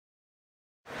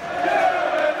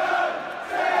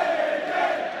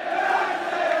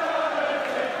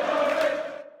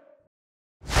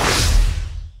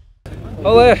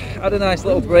Well, had a nice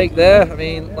little break there. I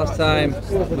mean, last time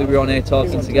we were on here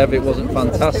talking together, it wasn't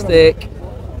fantastic.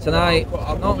 Tonight,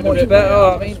 not much better.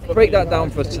 I mean, break that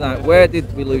down for us tonight. Where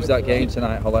did we lose that game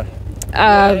tonight, Holly?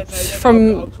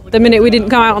 From the minute we didn't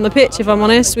come out on the pitch, if I'm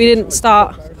honest. We didn't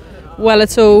start well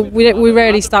at all. We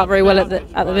rarely start very well at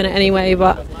the minute anyway,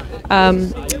 but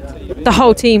the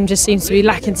whole team just seems to be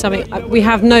lacking something. We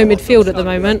have no midfield at the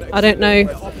moment. I don't know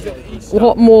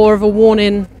what more of a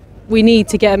warning we need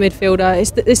to get a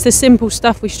midfielder. It's the simple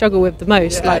stuff we struggle with the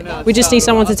most. Like, we just need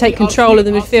someone to take control of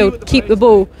the midfield, keep the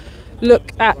ball,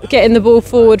 look at getting the ball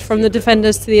forward from the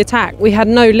defenders to the attack. We had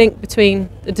no link between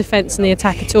the defence and the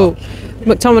attack at all.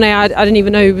 McTominay, I didn't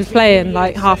even know he was playing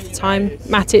like half the time.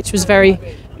 Matic was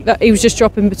he was just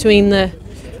dropping between the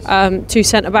two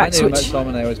centre backs. I knew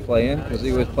McTominay was playing because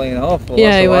he was playing awful.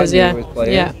 Yeah, he was.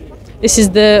 Yeah. This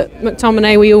is the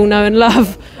McTominay we all know and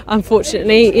love.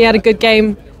 Unfortunately, he had a good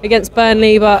game against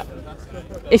Burnley, but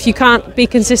if you can't be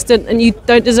consistent, and you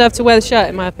don't deserve to wear the shirt,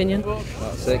 in my opinion.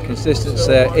 That's it.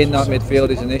 Consistency in that midfield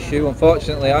is an issue.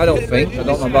 Unfortunately, I don't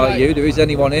know about you, there is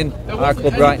anyone in our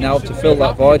club right now to fill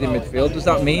that void in midfield. Does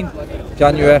that mean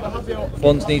January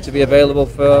funds need to be available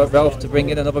for Ralph to bring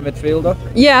in another midfielder?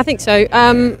 Yeah, I think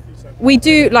so. We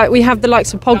do, we have the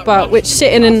likes of Pogba, which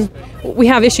sitting and we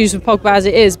have issues with Pogba as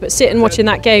it is, but sitting watching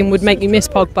that game would make me miss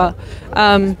Pogba.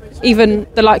 Even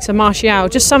the likes of Martial,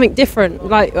 just something different.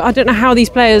 Like, I don't know how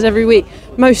these players every week,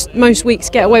 most weeks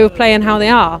get away with playing how they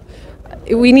are.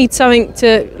 We need something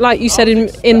to, like you said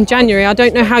in January, I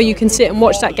don't know how you can sit and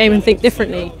watch that game and think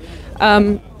differently.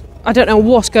 I don't know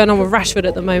what's going on with Rashford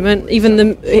at the moment.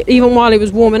 Even while he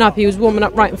was warming up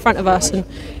right in front of us, and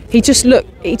he just looked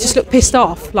pissed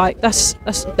off. Like, that's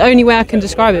the only way I can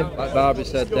describe him. Like Barbara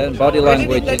said then, body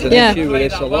language is an issue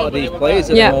with this. A lot of these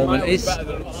players at the moment.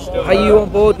 Are you on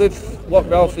board with what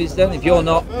Ralph is then? If you're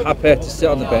not happy to sit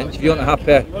on the bench, if you're not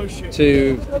happy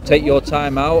to take your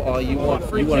time out, or you want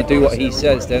to do what he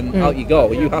says, then out you go.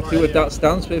 Are you happy with that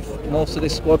stance with most of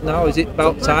this squad now? Is it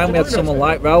about time we had someone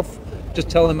like Ralph just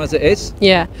tell them as it is?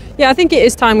 Yeah, I think it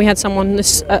is time we had someone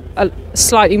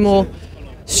slightly more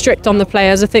strict on the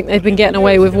players. I think they've been getting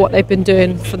away with what they've been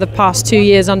doing for the past 2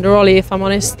 years under Ollie, if I'm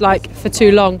honest, for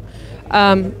too long.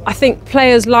 I think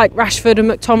players like Rashford and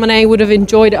McTominay would have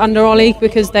enjoyed it under Ollie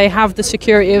because they have the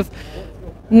security of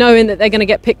knowing that they're going to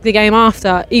get picked the game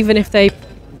after, even if they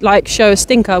show a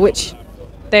stinker, which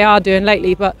they are doing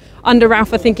lately. But under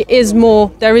Ralph, I think there is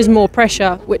more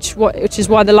pressure, which is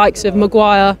why the likes of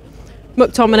Maguire,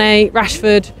 McTominay,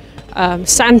 Rashford,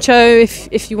 Sancho,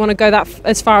 if you want to go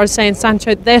as far as saying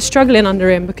Sancho, they're struggling under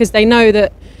him because they know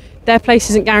that their place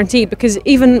isn't guaranteed. Because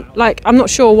even I'm not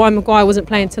sure why Maguire wasn't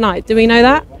playing tonight. Do we know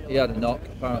that? He had a knock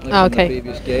apparently from the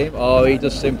previous game, or he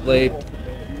just simply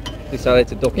decided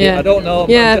to duck it. I don't know.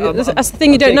 Yeah, that's the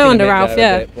thing, you don't know under Ralph.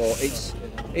 Yeah, but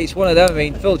it's one of them. I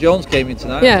mean, Phil Jones came in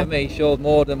tonight. For me, showed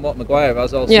more than what Maguire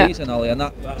has all season, Ollie, and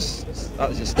that's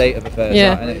the state of affairs,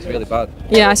 and it's really bad.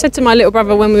 Yeah, I said to my little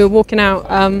brother when we were walking out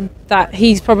that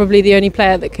he's probably the only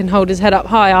player that can hold his head up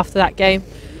high after that game.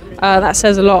 That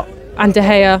says a lot. And De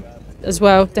Gea as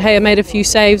well. De Gea made a few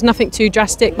saves, nothing too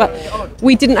drastic, but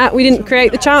we didn't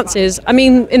create the chances. I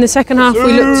mean, in the second half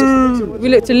we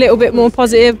looked a little bit more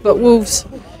positive, but Wolves,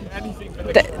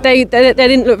 they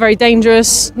didn't look very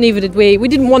dangerous. Neither did we. We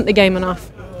didn't want the game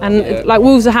enough. And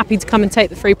Wolves are happy to come and take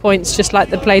the 3 points, just like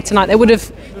they played tonight. They would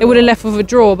have left with a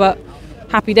draw, but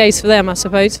happy days for them, I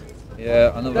suppose.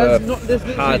 Yeah, another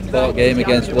hard-fought game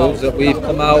against Wolves that we've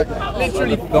come out on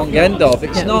the wrong end of.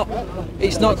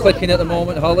 It's not clicking at the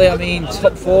moment, Holly. I mean,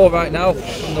 top 4 right now,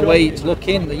 from the way it's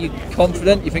looking. Are you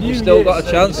confident? You think we've still got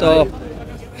a chance, or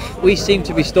we seem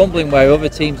to be stumbling where other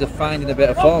teams are finding a bit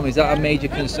of form? Is that a major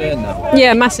concern now?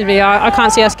 Yeah, massively. I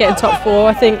can't see us getting top 4.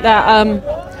 I think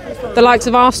that the likes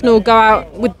of Arsenal go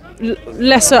out with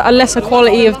a lesser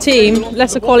quality of team,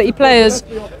 lesser quality players,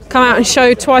 come out and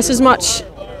show twice as much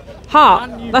heart.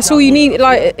 That's all you need.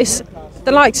 It's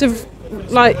the likes of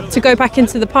to go back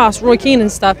into the past, Roy Keane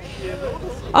and stuff.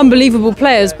 Unbelievable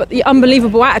players, but the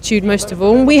unbelievable attitude most of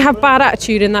all. And we have bad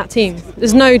attitude in that team.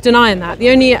 There's no denying that. The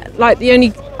only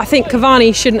I think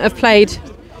Cavani shouldn't have played.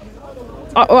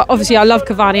 Obviously, I love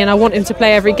Cavani and I want him to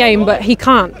play every game, but he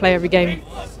can't play every game.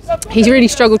 He's really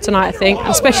struggled tonight, I think,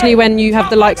 especially when you have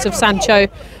the likes of Sancho.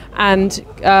 And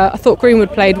I thought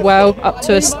Greenwood played well up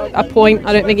to a point.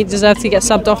 I don't think he deserved to get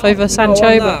subbed off over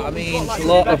Sancho. But I mean, a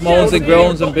lot of moans and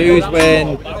groans and boos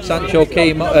when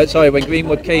when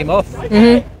Greenwood came off.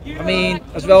 I mean,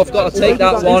 has Ralph got to take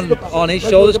that one on his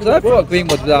shoulders? Because I thought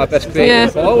Greenwood was our best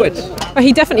creative forward. But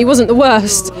he definitely wasn't the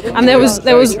worst, and there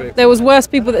was worse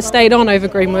people that stayed on over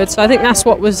Greenwood. So I think that's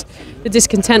what was the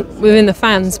discontent within the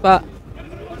fans. But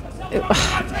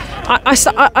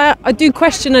I do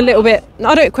question a little bit.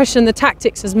 I don't question the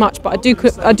tactics as much, but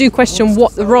I do question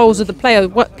what the roles of the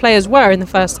players were in the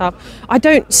first half. I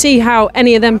don't see how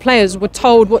any of them players were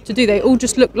told what to do. They all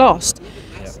just looked lost.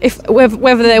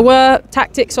 Whether there were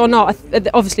tactics or not,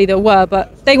 obviously there were,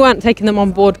 but they weren't taking them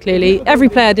on board clearly. Every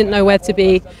player didn't know where to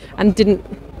be and didn't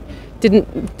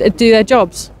do their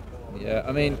jobs. Yeah,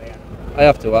 I mean, I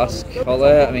have to ask,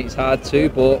 Holly, I mean it's hard too,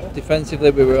 but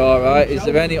defensively we were alright. Is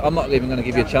there any, I'm not even going to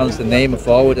give you a chance to name a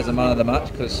forward as a man of the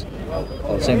match, because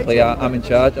simply I'm in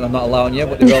charge and I'm not allowing you,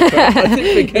 but they're all I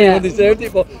didn't think anyone deserved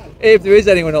it, but if there is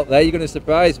anyone up there, you're going to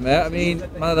surprise me. I mean,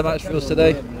 man of the match for us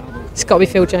today? It's got to be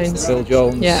Phil Jones. Phil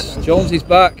Jones. Yeah. Jones is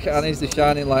back and he's the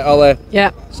shining light. Ollie.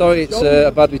 Yeah. Sorry it's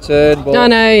a bad return, but no,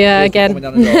 yeah, again.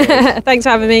 Thanks for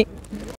having me.